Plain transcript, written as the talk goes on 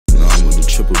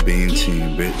triple beam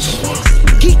team, bitch.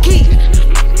 GEEK'D.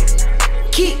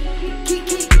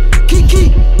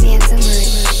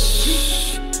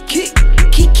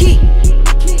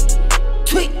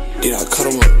 Tweet. Yeah, I cut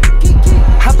him up.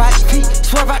 I'm about to peek,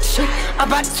 swerve out the street. I'm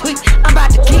about to tweak, I'm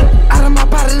about to keep out of my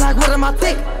body like what am I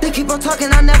think? They keep on talking,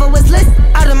 I never was listening.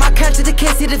 Out of my country, they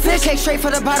can't see the fish. Came straight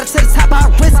from the bottom to the top, I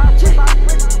risk.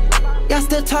 Y'all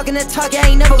still talking that talk, y'all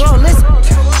ain't never gonna listen.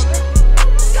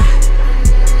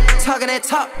 Talking that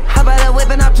talk, how about that whip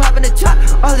and I'm dropping the top.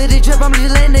 All of the drip, I'm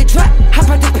just letting it drop. Hop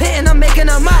out the pit and I'm making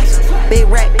a mosh. Big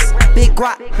racks, big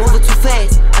guap, moving too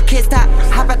fast. I can't stop,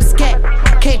 hop out the scat,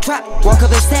 I can't drop. Walk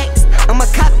up in stacks, I'm a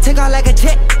cop, take off like a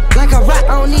jet. Like a rock,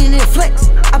 I don't need any flex.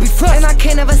 I be flush, and I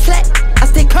can't ever slack. I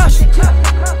stay cautious.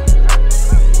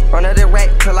 Run up the rack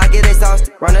till I get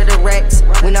exhausted. Run up the racks,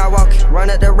 we not walking. Run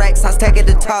up the racks, I stack it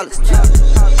the tallest.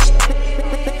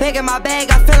 Big in my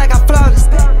bag, I feel like I'm flawless.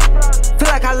 Feel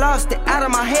like I lost it. Out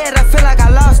of my head, I feel like I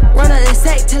lost it. Run up the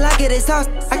sack till I get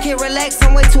exhausted. I can't relax,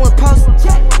 I'm way too impulsive.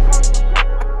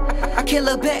 I can't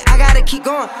look back, I gotta keep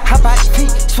going. How about the peak,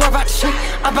 swerve out the street.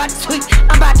 I'm about to tweak,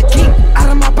 I'm about to keep out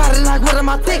of my body like what am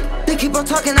I think? They keep on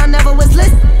talking, I never was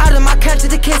listening. Out of my country,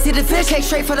 they can't see the fish. Came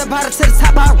straight from the bottom to the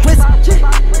top, I risk.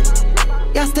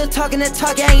 Y'all still talking that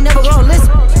talk, y'all ain't never gonna listen.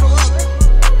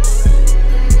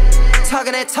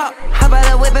 Talking that talk, how about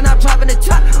that whip and I'm dropping the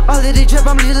top. All of the drip,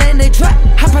 I'm just letting it drop.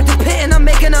 Hop out the pit and I'm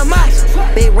making a mosh.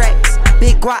 Big racks,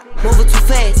 big guap, moving too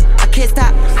fast. I can't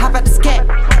stop, hop out the scat,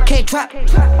 can't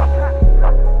drop.